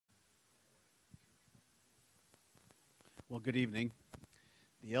Well, good evening.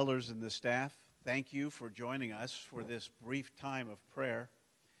 The elders and the staff, thank you for joining us for this brief time of prayer.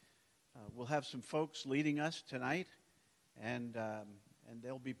 We'll have some folks leading us tonight, and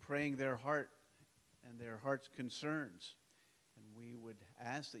they'll be praying their heart and their heart's concerns. And we would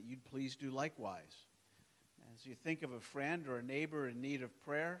ask that you'd please do likewise. As you think of a friend or a neighbor in need of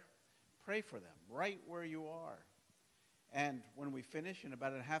prayer, pray for them right where you are. And when we finish in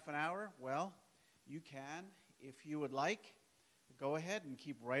about a half an hour, well, you can, if you would like, go ahead and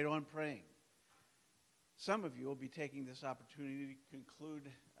keep right on praying. Some of you will be taking this opportunity to conclude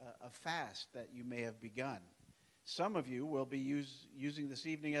a fast that you may have begun. Some of you will be using this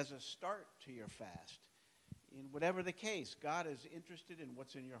evening as a start to your fast. In whatever the case, God is interested in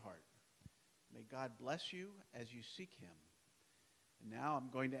what's in your heart. May God bless you as you seek him. And now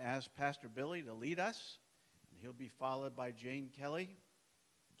I'm going to ask Pastor Billy to lead us, and he'll be followed by Jane Kelly,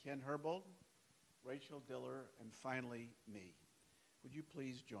 Ken Herbold, Rachel Diller, and finally me. Would you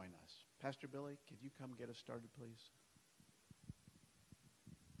please join us? Pastor Billy, could you come get us started, please?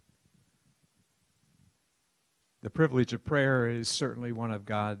 The privilege of prayer is certainly one of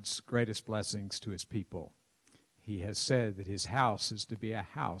God's greatest blessings to his people. He has said that his house is to be a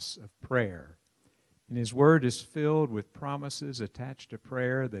house of prayer. And his word is filled with promises attached to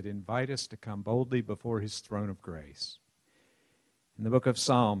prayer that invite us to come boldly before his throne of grace. In the book of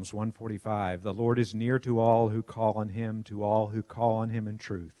Psalms 145, the Lord is near to all who call on him, to all who call on him in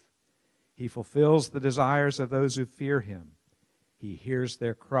truth. He fulfills the desires of those who fear him. He hears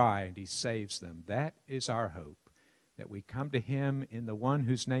their cry and he saves them. That is our hope, that we come to him in the one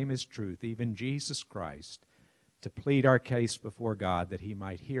whose name is truth, even Jesus Christ, to plead our case before God that he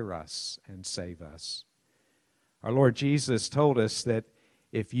might hear us and save us. Our Lord Jesus told us that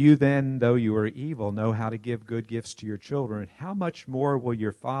if you then, though you are evil, know how to give good gifts to your children, how much more will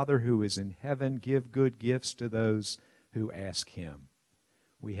your Father who is in heaven give good gifts to those who ask him?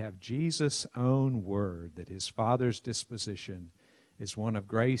 We have Jesus' own word that his Father's disposition is one of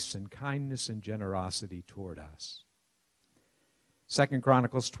grace and kindness and generosity toward us. 2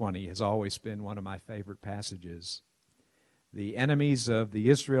 Chronicles 20 has always been one of my favorite passages. The enemies of the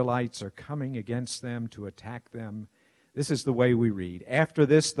Israelites are coming against them to attack them. This is the way we read. After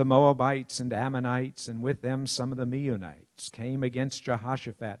this, the Moabites and Ammonites, and with them some of the Meunites, came against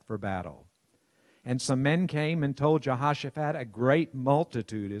Jehoshaphat for battle. And some men came and told Jehoshaphat, a great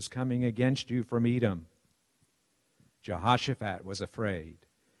multitude is coming against you from Edom. Jehoshaphat was afraid,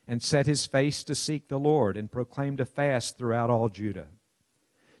 and set his face to seek the Lord, and proclaimed a fast throughout all Judah.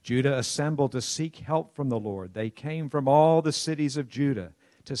 Judah assembled to seek help from the Lord. They came from all the cities of Judah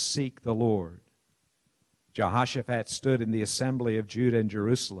to seek the Lord. Jehoshaphat stood in the assembly of Judah and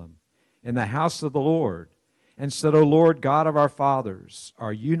Jerusalem, in the house of the Lord, and said, O Lord God of our fathers,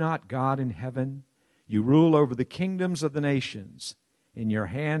 are you not God in heaven? You rule over the kingdoms of the nations. In your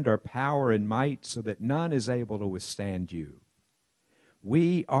hand are power and might, so that none is able to withstand you.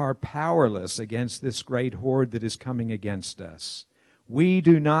 We are powerless against this great horde that is coming against us. We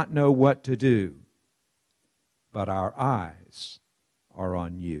do not know what to do, but our eyes are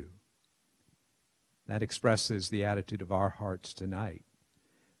on you. That expresses the attitude of our hearts tonight.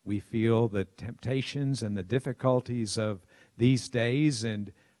 We feel the temptations and the difficulties of these days,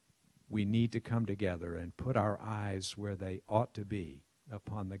 and we need to come together and put our eyes where they ought to be,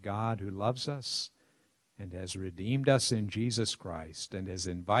 upon the God who loves us and has redeemed us in Jesus Christ and has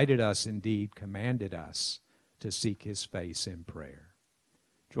invited us, indeed commanded us, to seek his face in prayer.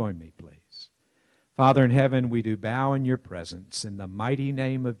 Join me, please. Father in heaven, we do bow in your presence in the mighty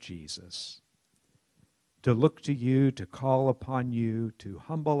name of Jesus, to look to you, to call upon you, to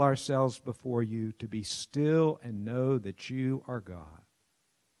humble ourselves before you, to be still and know that you are God.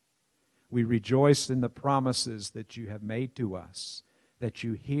 We rejoice in the promises that you have made to us, that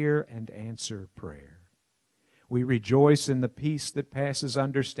you hear and answer prayer. We rejoice in the peace that passes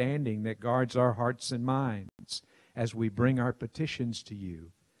understanding, that guards our hearts and minds as we bring our petitions to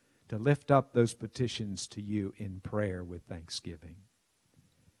you, to lift up those petitions to you in prayer with thanksgiving.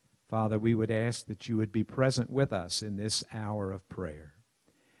 Father, we would ask that you would be present with us in this hour of prayer,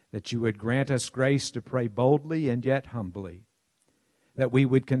 that you would grant us grace to pray boldly and yet humbly, that we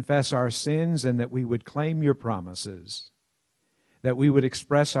would confess our sins and that we would claim your promises, that we would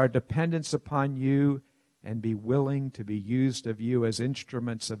express our dependence upon you and be willing to be used of you as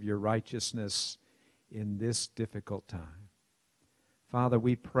instruments of your righteousness in this difficult time. Father,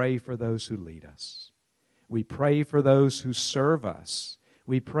 we pray for those who lead us. We pray for those who serve us.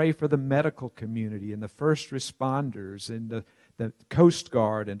 We pray for the medical community and the first responders and the Coast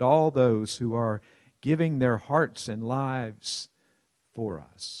Guard and all those who are giving their hearts and lives for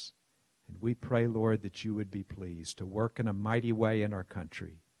us. And we pray, Lord, that you would be pleased to work in a mighty way in our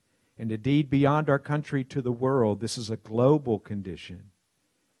country. And indeed, beyond our country to the world, this is a global condition.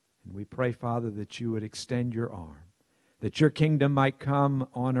 And we pray, Father, that you would extend your arm, that your kingdom might come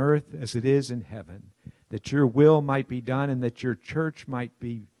on earth as it is in heaven, that your will might be done, and that your church might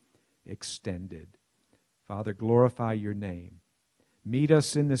be extended. Father, glorify your name. Meet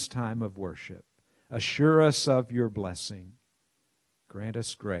us in this time of worship. Assure us of your blessing. Grant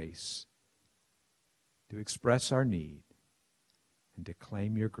us grace to express our need and to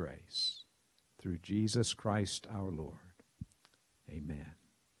claim your grace through Jesus Christ our Lord. Amen.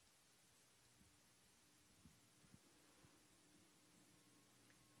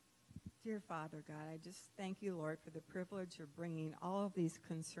 Dear Father God, I just thank you, Lord, for the privilege of bringing all of these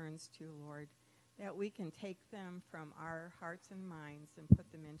concerns to you, Lord, that we can take them from our hearts and minds and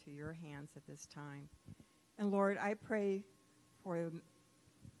put them into your hands at this time. And Lord, I pray,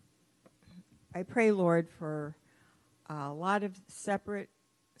 Lord, for a lot of separate,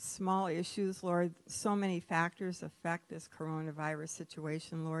 small issues, Lord. So many factors affect this coronavirus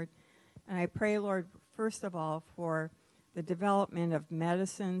situation, Lord. And I pray, Lord, first of all, for the development of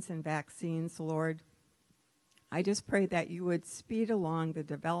medicines and vaccines, Lord. I just pray that you would speed along the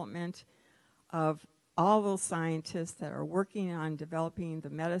development of all those scientists that are working on developing the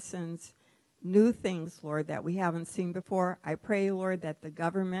medicines, new things, Lord, that we haven't seen before. I pray, Lord, that the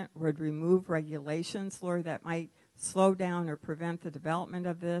government would remove regulations, Lord, that might slow down or prevent the development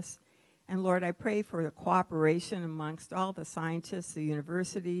of this. And Lord, I pray for the cooperation amongst all the scientists, the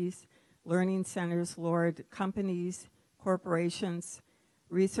universities, learning centers, Lord, companies, corporations,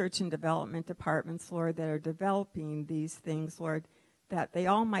 research and development departments, Lord, that are developing these things, Lord, that they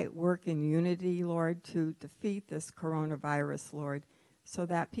all might work in unity, Lord, to defeat this coronavirus, Lord, so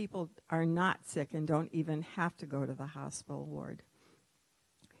that people are not sick and don't even have to go to the hospital, Lord.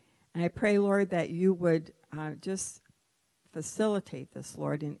 And I pray, Lord, that you would just facilitate this,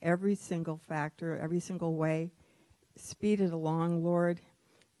 Lord, in every single factor, every single way. Speed it along, Lord.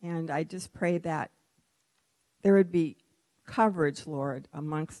 And I just pray that there would be coverage, Lord,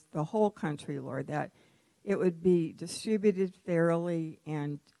 amongst the whole country, Lord, that it would be distributed fairly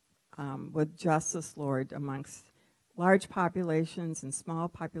and with justice, Lord, amongst large populations and small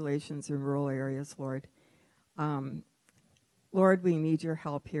populations in rural areas, Lord. Lord, we need your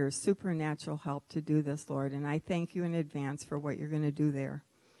help here, supernatural help to do this, Lord, and I thank you in advance for what you're going to do there.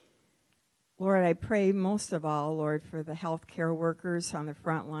 Lord, I pray most of all, Lord, for the healthcare workers on the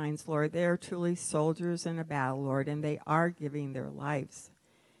front lines, Lord. They are truly soldiers in a battle, Lord, and they are giving their lives.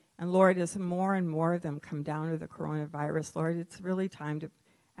 And Lord, as more and more of them come down to the coronavirus, Lord, it's really time to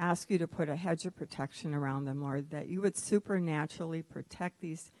ask you to put a hedge of protection around them, Lord, that you would supernaturally protect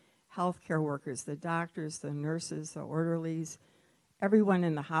these healthcare workers, the doctors, the nurses, the orderlies, everyone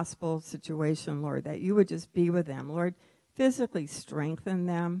in the hospital situation, Lord, that you would just be with them. Lord, physically strengthen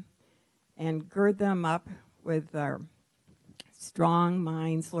them and gird them up with their strong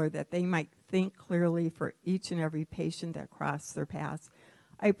minds, Lord, that they might think clearly for each and every patient that crosses their paths.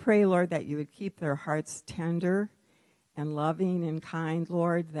 I pray, Lord, that you would keep their hearts tender and loving and kind,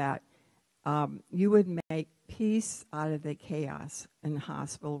 Lord, that you would make peace out of the chaos in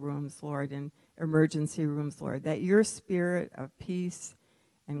hospital rooms, Lord, and emergency rooms, Lord, that your spirit of peace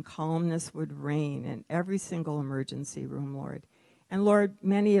and calmness would reign in every single emergency room, Lord. And Lord,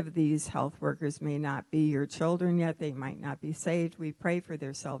 many of these health workers may not be your children yet. They might not be saved. We pray for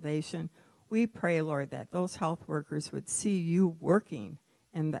their salvation. We pray, Lord, that those health workers would see you working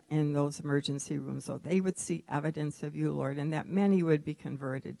in those emergency rooms, so they would see evidence of you, Lord, and that many would be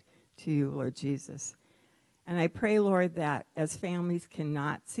converted to you, Lord Jesus. And I pray, Lord, that as families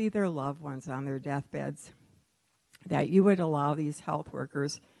cannot see their loved ones on their deathbeds, that you would allow these health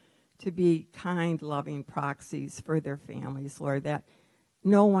workers to be kind, loving proxies for their families, Lord, that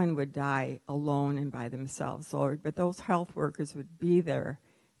no one would die alone and by themselves, Lord, but those health workers would be there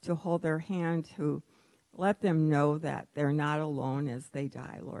to hold their hand, to let them know that they're not alone as they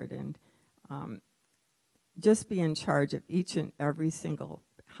die, Lord, and just be in charge of each and every single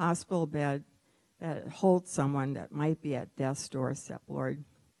hospital bed that holds someone that might be at death's doorstep, Lord.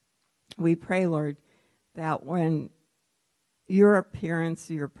 We pray, Lord, that when your appearance,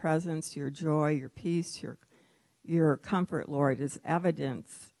 your presence, your joy, your peace, your comfort, Lord, is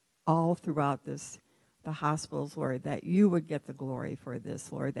evidence all throughout the hospitals, Lord, that you would get the glory for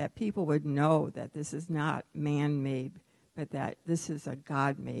this, Lord, that people would know that this is not man-made, but that this is a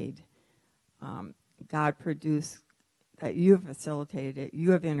God-made, God-produced, that you have facilitated it,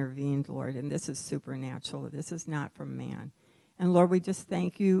 you have intervened, Lord, and this is supernatural. This is not from man. And Lord, we just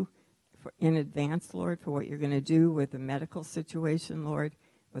thank you in advance, Lord, for what you're going to do with the medical situation, Lord.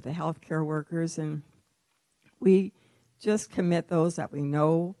 with the healthcare workers. And we just commit those that we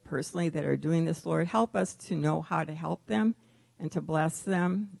know personally that are doing this, Lord. Help us to know how to help them and to bless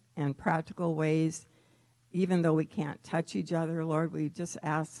them in practical ways. Even though we can't touch each other, Lord, we just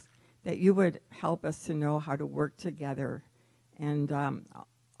ask that you would help us to know how to work together and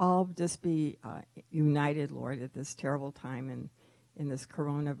all just be united, Lord, at this terrible time in this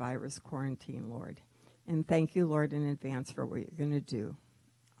coronavirus quarantine, Lord. And thank you, Lord, in advance for what you're going to do.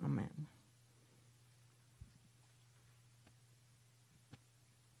 Amen.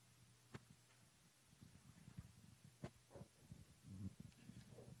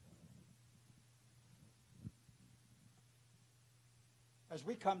 As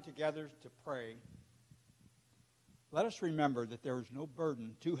we come together to pray, let us remember that there is no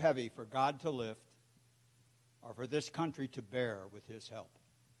burden too heavy for God to lift or for this country to bear with his help.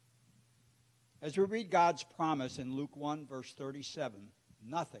 As we read God's promise in Luke 1, verse 37,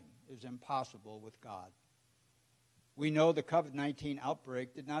 nothing is impossible with God. We know the COVID-19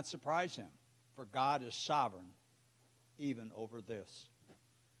 outbreak did not surprise him, for God is sovereign even over this.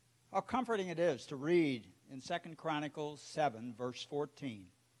 How comforting it is to read in 2 Chronicles 7, verse 14,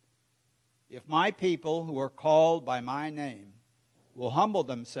 "If my people who are called by my name will humble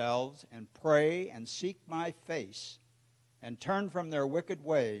themselves and pray and seek my face and turn from their wicked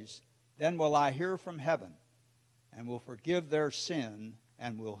ways, then will I hear from heaven and will forgive their sin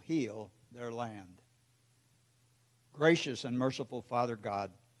and will heal their land." Gracious and merciful Father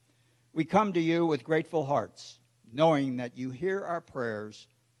God, we come to you with grateful hearts, knowing that you hear our prayers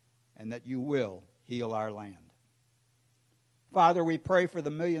and that you will heal our land. Father, we pray for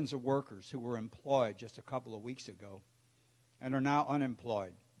the millions of workers who were employed just a couple of weeks ago and are now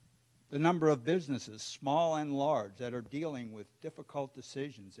unemployed. The number of businesses, small and large, that are dealing with difficult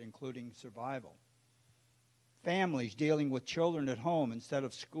decisions, including survival. Families dealing with children at home instead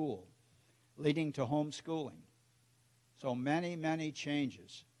of school, leading to homeschooling. So many, many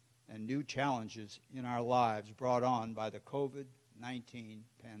changes and new challenges in our lives brought on by the COVID-19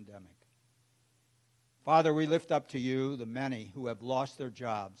 pandemic. Father, we lift up to you the many who have lost their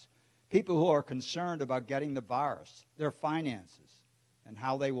jobs, people who are concerned about getting the virus, their finances, and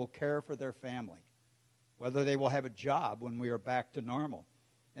how they will care for their family, whether they will have a job when we are back to normal,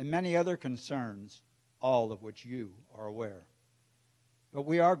 and many other concerns, all of which you are aware. But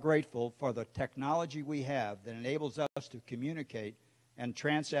we are grateful for the technology we have that enables us to communicate and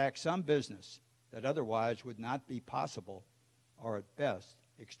transact some business that otherwise would not be possible, or at best,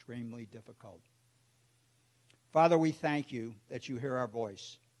 extremely difficult. Father, we thank you that you hear our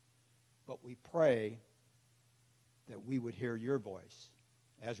voice, but we pray that we would hear your voice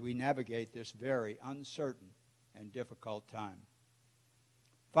as we navigate this very uncertain and difficult time.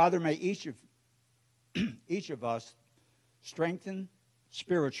 Father, may each of us strengthen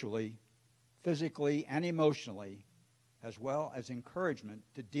spiritually, physically, and emotionally, as well as encouragement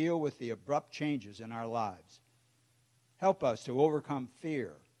to deal with the abrupt changes in our lives. Help us to overcome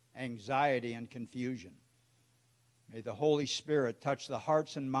fear, anxiety, and confusion. May the Holy Spirit touch the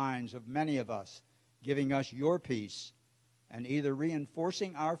hearts and minds of many of us, giving us your peace and either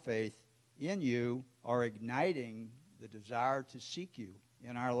reinforcing our faith in you or igniting the desire to seek you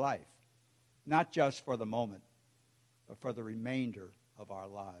in our life, not just for the moment, but for the remainder of our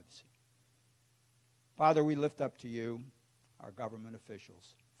lives. Father, we lift up to you our government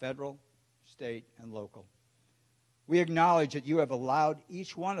officials, federal, state, and local. We acknowledge that you have allowed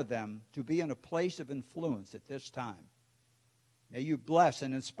each one of them to be in a place of influence at this time. May you bless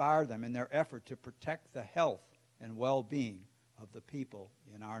and inspire them in their effort to protect the health and well-being of the people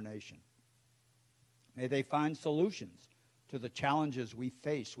in our nation. May they find solutions to the challenges we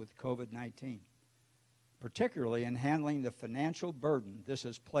face with COVID-19, particularly in handling the financial burden this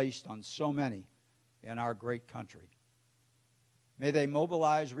has placed on so many in our great country. May they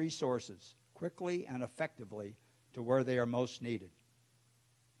mobilize resources quickly and effectively to where they are most needed.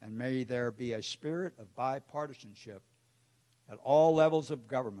 And may there be a spirit of bipartisanship at all levels of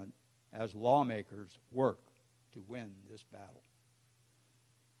government as lawmakers work to win this battle.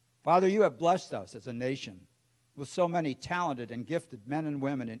 Father, you have blessed us as a nation with so many talented and gifted men and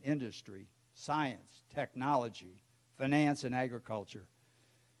women in industry, science, technology, finance, and agriculture.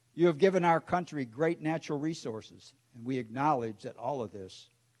 You have given our country great natural resources, and we acknowledge that all of this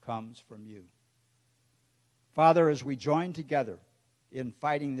comes from you. Father, as we join together in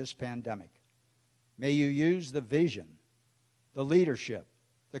fighting this pandemic, may you use the vision, the leadership,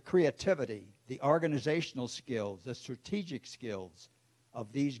 the creativity, the organizational skills, the strategic skills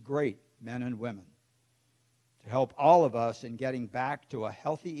of these great men and women to help all of us in getting back to a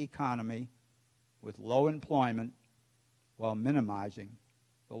healthy economy with low employment while minimizing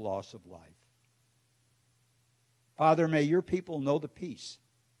the loss of life. Father, may your people know the peace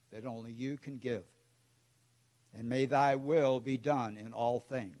that only you can give. And may thy will be done in all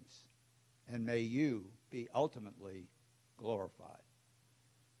things. And may you be ultimately glorified.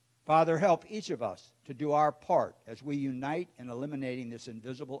 Father, help each of us to do our part as we unite in eliminating this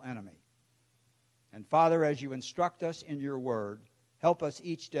invisible enemy. And Father, as you instruct us in your word, help us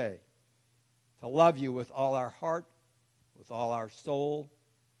each day to love you with all our heart, with all our soul,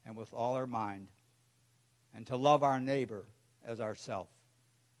 and with all our mind, and to love our neighbor as ourself.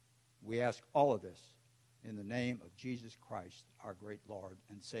 We ask all of this in the name of Jesus Christ, our great Lord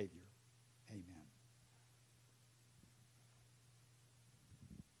and Savior. Amen.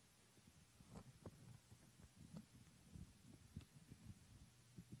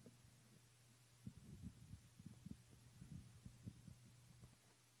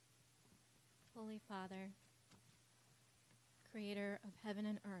 Holy Father, creator of heaven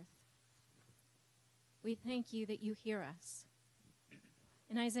and earth, we thank you that you hear us.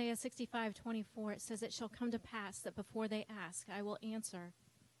 In Isaiah 65:24, it says, "It shall come to pass that before they ask, I will answer.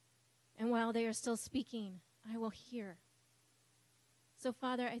 And while they are still speaking, I will hear." So,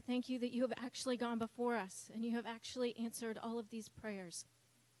 Father, I thank you that you have actually gone before us and you have actually answered all of these prayers.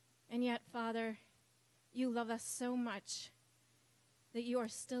 And yet, Father, you love us so much that you are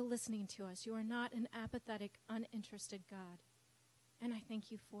still listening to us. You are not an apathetic, uninterested God. And I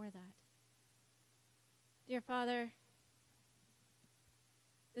thank you for that. Dear Father,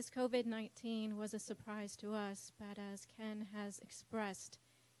 this COVID-19 was a surprise to us, but as Ken has expressed,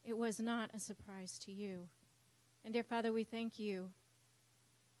 it was not a surprise to you. And dear Father, we thank you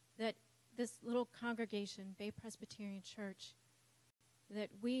that this little congregation, Bay Presbyterian Church, that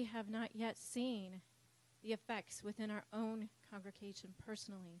we have not yet seen the effects within our own congregation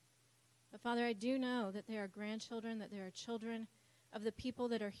personally. But Father, I do know that there are grandchildren, that there are children of the people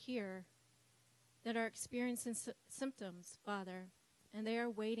that are here that are experiencing symptoms, Father, and they are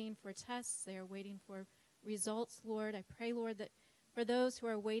waiting for tests, they are waiting for results, Lord. I pray, Lord, that for those who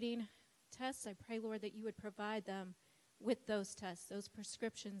are waiting tests, I pray, Lord, that you would provide them with those tests, those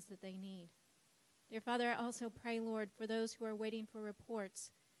prescriptions that they need. Dear Father, I also pray, Lord, for those who are waiting for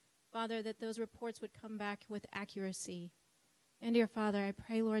reports, Father, that those reports would come back with accuracy. And dear Father, I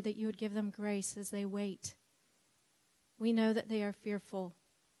pray, Lord, that you would give them grace as they wait. We know that they are fearful.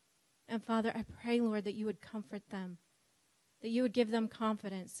 And Father, I pray, Lord, that you would comfort them, that you would give them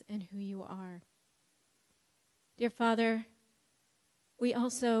confidence in who you are. Dear Father, we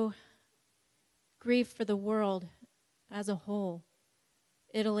also grieve for the world as a whole.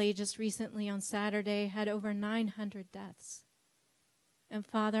 Italy just recently on Saturday had over 900 deaths. And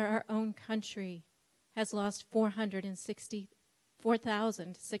Father, our own country has lost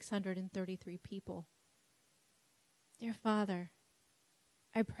 4,633 people. Dear Father,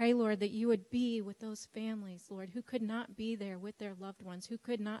 I pray, Lord, that you would be with those families, Lord, who could not be there with their loved ones, who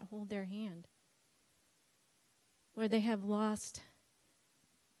could not hold their hand. Lord, they have lost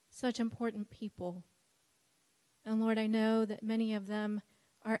such important people. And Lord, I know that many of them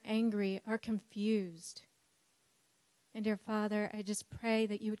are angry, are confused. And dear Father, I just pray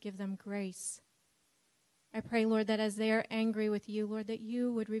that you would give them grace. I pray, Lord, that as they are angry with you, Lord, that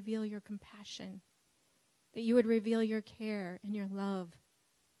you would reveal your compassion, that you would reveal your care and your love.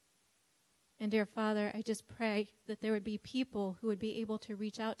 And dear Father, I just pray that there would be people who would be able to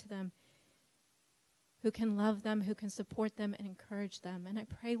reach out to them, who can love them, who can support them and encourage them. And I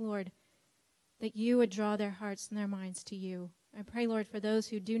pray, Lord, that you would draw their hearts and their minds to you. I pray, Lord, for those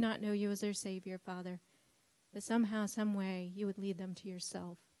who do not know you as their Savior, Father, that somehow, some way, you would lead them to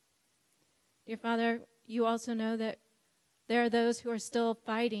yourself. Dear Father, you also know that there are those who are still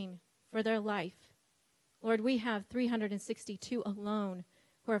fighting for their life. Lord, we have 362 alone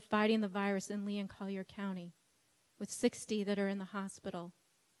who are fighting the virus in Lee and Collier County, with 60 that are in the hospital.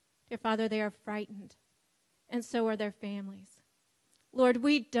 Dear Father, they are frightened, and so are their families. Lord,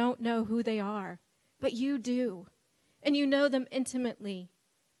 we don't know who they are, but you do, and you know them intimately.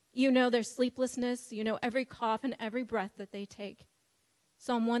 You know their sleeplessness. You know every cough and every breath that they take.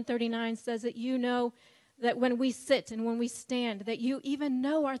 Psalm 139 says that you know that when we sit and when we stand, that you even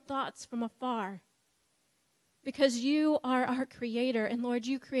know our thoughts from afar. Because you are our creator, and Lord,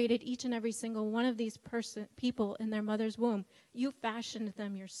 you created each and every single one of these people in their mother's womb. You fashioned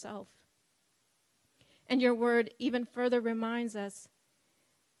them yourself. And your word even further reminds us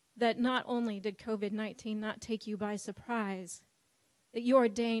that not only did COVID-19 not take you by surprise, that you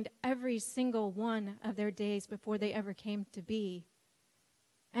ordained every single one of their days before they ever came to be.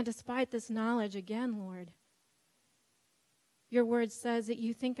 And despite this knowledge, again, Lord, your word says that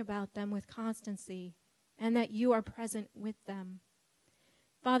you think about them with constancy and that you are present with them.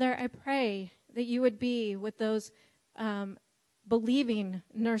 Father, I pray that you would be with those believing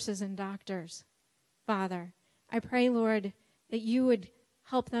nurses and doctors. Father, I pray, Lord, that you would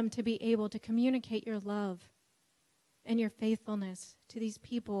help them to be able to communicate your love and your faithfulness to these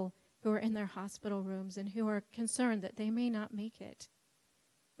people who are in their hospital rooms and who are concerned that they may not make it.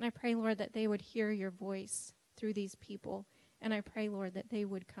 And I pray, Lord, that they would hear your voice through these people. And I pray, Lord, that they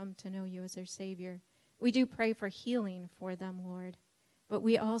would come to know you as their Savior. We do pray for healing for them, Lord. But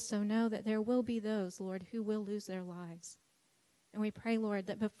we also know that there will be those, Lord, who will lose their lives. And we pray, Lord,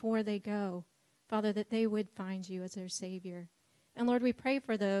 that before they go, Father, that they would find you as their Savior. And Lord, we pray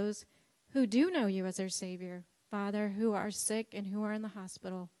for those who do know you as their Savior, Father, who are sick and who are in the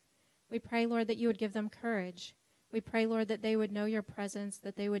hospital. We pray, Lord, that you would give them courage. We pray, Lord, that they would know your presence,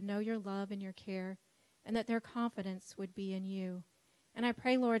 that they would know your love and your care, and that their confidence would be in you. And I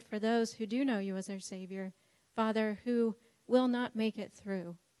pray, Lord, for those who do know you as their Savior, Father, who will not make it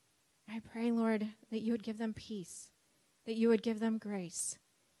through. I pray, Lord, that you would give them peace, that you would give them grace.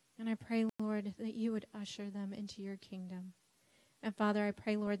 And I pray, Lord, that you would usher them into your kingdom. And Father, I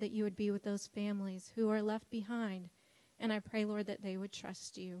pray, Lord, that you would be with those families who are left behind. And I pray, Lord, that they would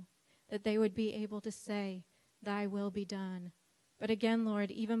trust you, that they would be able to say, thy will be done. But again,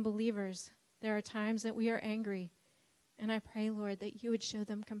 Lord, even believers, there are times that we are angry. And I pray, Lord, that you would show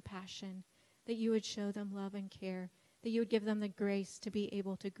them compassion, that you would show them love and care, that you would give them the grace to be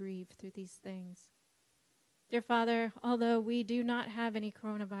able to grieve through these things. Dear Father, although we do not have any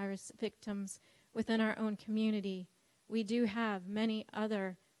coronavirus victims within our own community, we do have many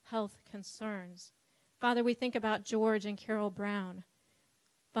other health concerns. Father, we think about George and Carol Brown.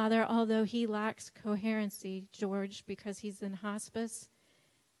 Father, although he lacks coherency, George, because he's in hospice,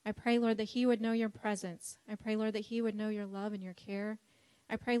 I pray, Lord, that he would know your presence. I pray, Lord, that he would know your love and your care.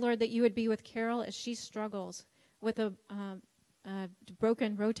 I pray, Lord, that you would be with Carol as she struggles with a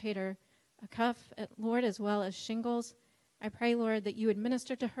broken rotator cuff, Lord, as well as shingles. I pray, Lord, that you would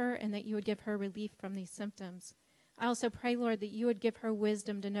minister to her and that you would give her relief from these symptoms. I also pray, Lord, that you would give her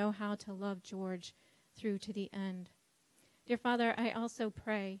wisdom to know how to love George through to the end. Dear Father, I also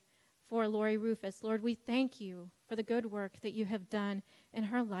pray for Lori Rufus. Lord, we thank you for the good work that you have done in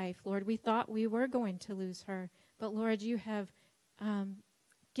her life. Lord, we thought we were going to lose her, but Lord, you have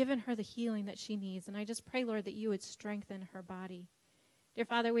given her the healing that she needs. And I just pray, Lord, that you would strengthen her body. Dear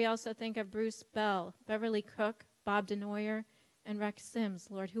Father, we also think of Bruce Bell, Beverly Cook, Bob DeNoyer, and Rex Sims,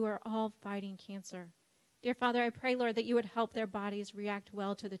 Lord, who are all fighting cancer. Dear Father, I pray, Lord, that you would help their bodies react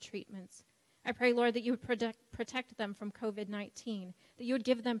well to the treatments. I pray, Lord, that you would protect them from COVID-19, that you would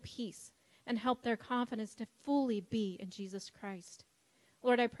give them peace and help their confidence to fully be in Jesus Christ.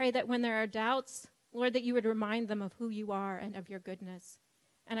 Lord, I pray that when there are doubts, Lord, that you would remind them of who you are and of your goodness.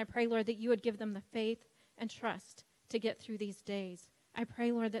 And I pray, Lord, that you would give them the faith and trust to get through these days. I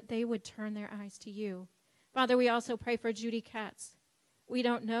pray, Lord, that they would turn their eyes to you. Father, we also pray for Judy Katz. We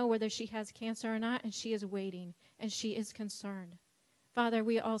don't know whether she has cancer or not, and she is waiting, and she is concerned. Father,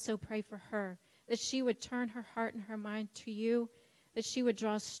 we also pray for her, that she would turn her heart and her mind to you, that she would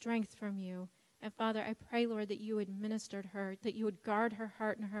draw strength from you. And Father, I pray, Lord, that you would minister to her, that you would guard her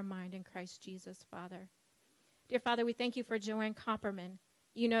heart and her mind in Christ Jesus, Father. Dear Father, we thank you for Joanne Copperman.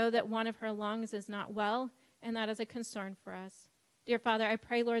 You know that one of her lungs is not well, and that is a concern for us. Dear Father, I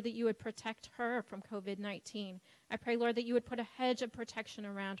pray, Lord, that you would protect her from COVID-19. I pray, Lord, that you would put a hedge of protection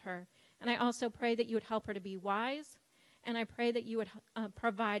around her. And I also pray that you would help her to be wise. And I pray that you would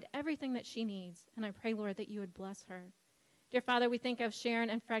provide everything that she needs. And I pray, Lord, that you would bless her. Dear Father, we think of Sharon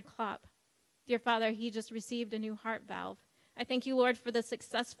and Fred Klopp. Dear Father, he just received a new heart valve. I thank you, Lord, for the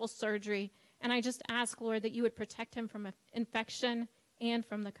successful surgery. And I just ask, Lord, that you would protect him from infection and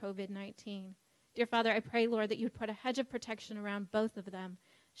from the COVID-19. Dear Father, I pray, Lord, that you would put a hedge of protection around both of them,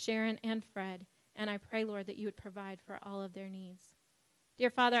 Sharon and Fred. And I pray, Lord, that you would provide for all of their needs. Dear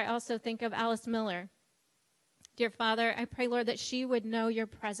Father, I also think of Alice Miller. Dear Father, I pray, Lord, that she would know your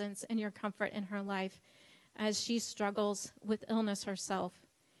presence and your comfort in her life as she struggles with illness herself.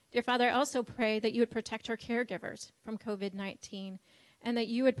 Dear Father, I also pray that you would protect her caregivers from COVID-19 and that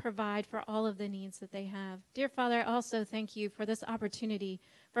you would provide for all of the needs that they have. Dear Father, I also thank you for this opportunity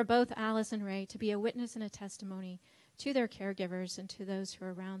for both Alice and Ray to be a witness and a testimony to their caregivers and to those who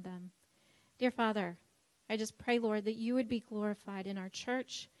are around them. Dear Father, I just pray, Lord, that you would be glorified in our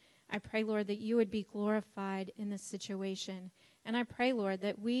church. I pray, Lord, that you would be glorified in this situation. And I pray, Lord,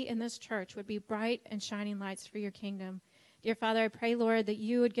 that we in this church would be bright and shining lights for your kingdom. Dear Father, I pray, Lord, that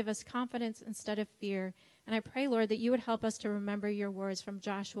you would give us confidence instead of fear. And I pray, Lord, that you would help us to remember your words from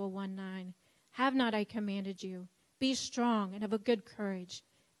Joshua 1:9. Have not I commanded you? Be strong and of a good courage.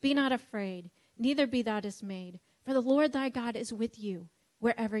 Be not afraid, neither be thou dismayed. For the Lord thy God is with you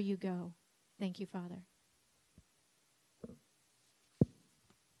wherever you go. Thank you, Father.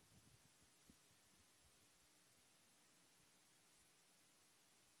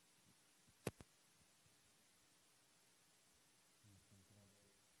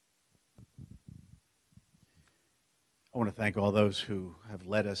 I want to thank all those who have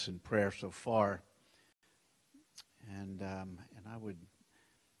led us in prayer so far. And I would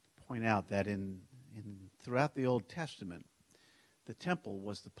point out that throughout the Old Testament, the temple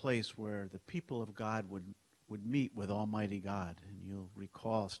was the place where the people of God would meet with Almighty God. And you'll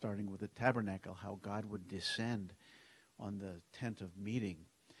recall, starting with the tabernacle, how God would descend on the tent of meeting.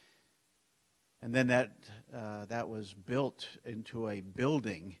 And then that was built into a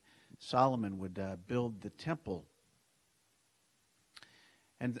building. Solomon would build the temple.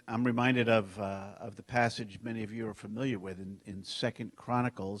 And I'm reminded of the passage many of you are familiar with in 2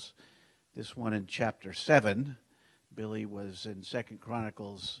 Chronicles, this one in chapter 7. Billy was in 2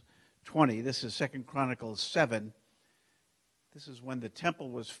 Chronicles 20. This is 2 Chronicles 7. This is when the temple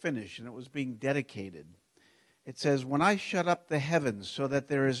was finished and it was being dedicated. It says, "When I shut up the heavens so that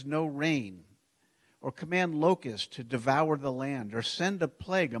there is no rain, or command locusts to devour the land, or send a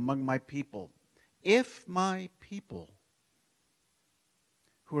plague among my people, if my people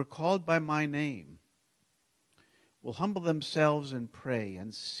who are called by my name will humble themselves and pray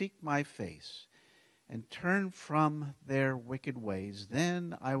and seek my face and turn from their wicked ways,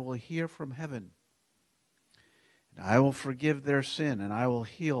 then I will hear from heaven, and I will forgive their sin, and I will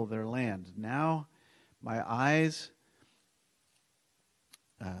heal their land. Now my eyes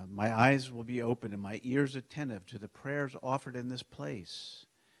will be open and my ears attentive to the prayers offered in this place.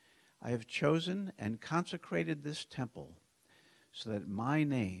 I have chosen and consecrated this temple so that my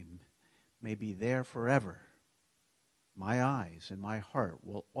name may be there forever. My eyes and my heart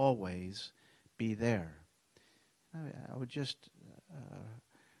will always be there." I would just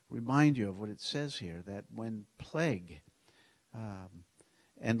remind you of what it says here, that when plague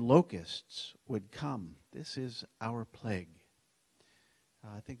and locusts would come, this is our plague.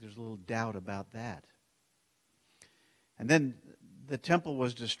 I think there's a little doubt about that. And then the temple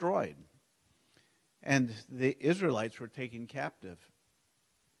was destroyed, and the Israelites were taken captive.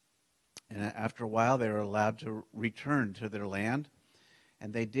 And after a while, they were allowed to return to their land,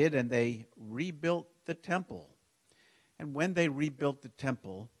 and they did, and they rebuilt the temple. And when they rebuilt the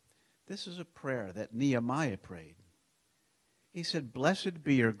temple, this is a prayer that Nehemiah prayed. He said, "Blessed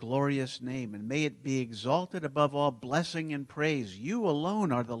be your glorious name, and may it be exalted above all blessing and praise. You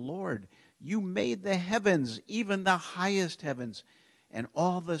alone are the Lord. You made the heavens, even the highest heavens, and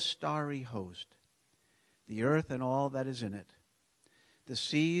all the starry host, the earth and all that is in it, the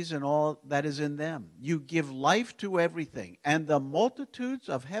seas and all that is in them. You give life to everything, and the multitudes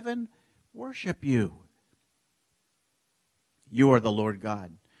of heaven worship you. You are the Lord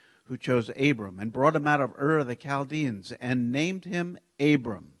God, who chose Abram and brought him out of Ur of the Chaldeans and named him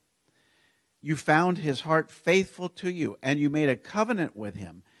Abram. You found his heart faithful to you, and you made a covenant with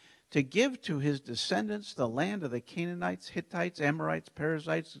him to give to his descendants the land of the Canaanites, Hittites, Amorites,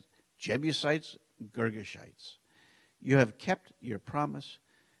 Perizzites, Jebusites, Girgashites. You have kept your promise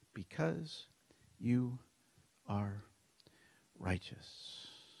because you are righteous."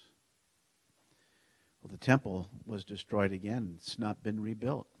 Well, the temple was destroyed again. It's not been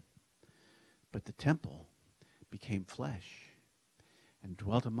rebuilt. But the temple became flesh and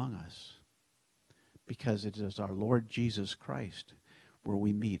dwelt among us, because it is our Lord Jesus Christ where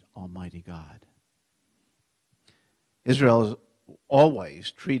we meet Almighty God. Israel has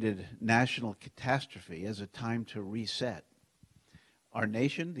always treated national catastrophe as a time to reset. Our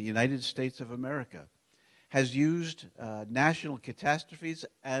nation, the United States of America, has used national catastrophes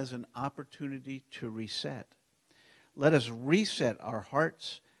as an opportunity to reset. Let us reset our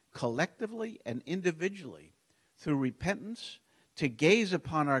hearts collectively and individually through repentance, to gaze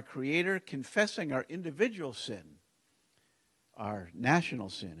upon our Creator, confessing our individual sin, our national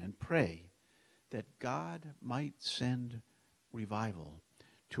sin, and pray that God might send revival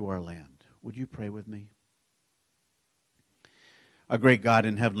to our land. Would you pray with me? Our great God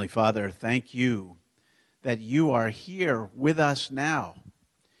and Heavenly Father, thank you that you are here with us now,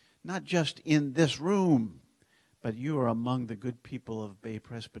 not just in this room, but you are among the good people of Bay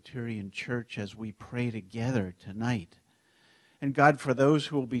Presbyterian Church as we pray together tonight. And God, for those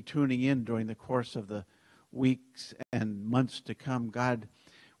who will be tuning in during the course of the weeks and months to come, God,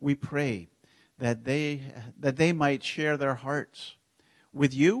 we pray that they might share their hearts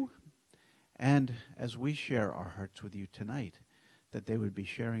with you, and as we share our hearts with you tonight, that they would be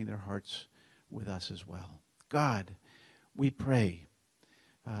sharing their hearts with us as well. God, we pray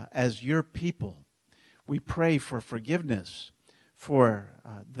as your people, we pray for forgiveness for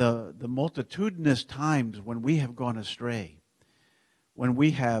the multitudinous times when we have gone astray, when we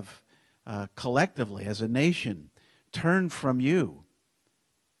have collectively as a nation turned from you.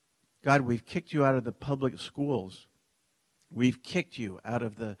 God, we've kicked you out of the public schools. We've kicked you out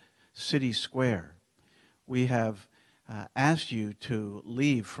of the city square. We have asked you to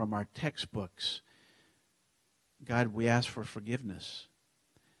leave from our textbooks. God, we ask for forgiveness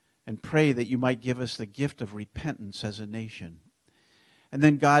and pray that you might give us the gift of repentance as a nation. And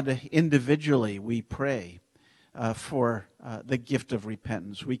then, God, individually we pray for the gift of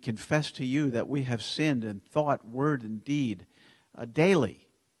repentance. We confess to you that we have sinned in thought, word, and deed daily.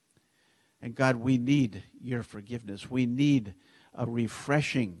 And God, we need your forgiveness. We need a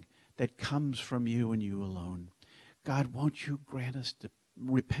refreshing that comes from you and you alone. God, won't you grant us the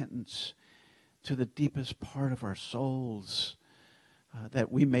repentance to the deepest part of our souls,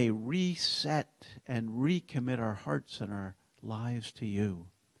 that we may reset and recommit our hearts and our lives to you,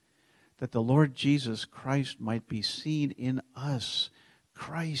 that the Lord Jesus Christ might be seen in us,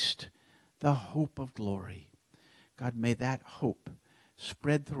 Christ, the hope of glory. God, may that hope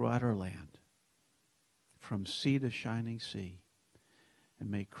spread throughout our land, from sea to shining sea, and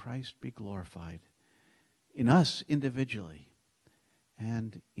may Christ be glorified in us individually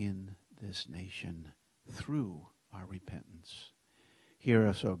and in this nation through our repentance. Hear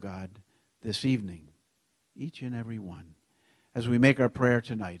us, O God, this evening, each and every one, as we make our prayer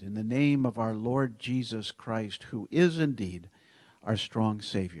tonight in the name of our Lord Jesus Christ, who is indeed our strong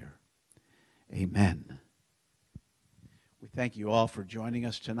Savior. Amen. We thank you all for joining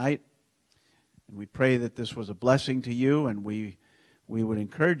us tonight, and we pray that this was a blessing to you, and we would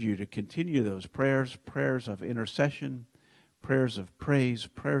encourage you to continue those prayers of intercession, prayers of praise,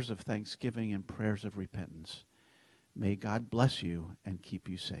 prayers of thanksgiving, and prayers of repentance. May God bless you and keep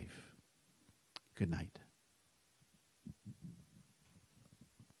you safe. Good night.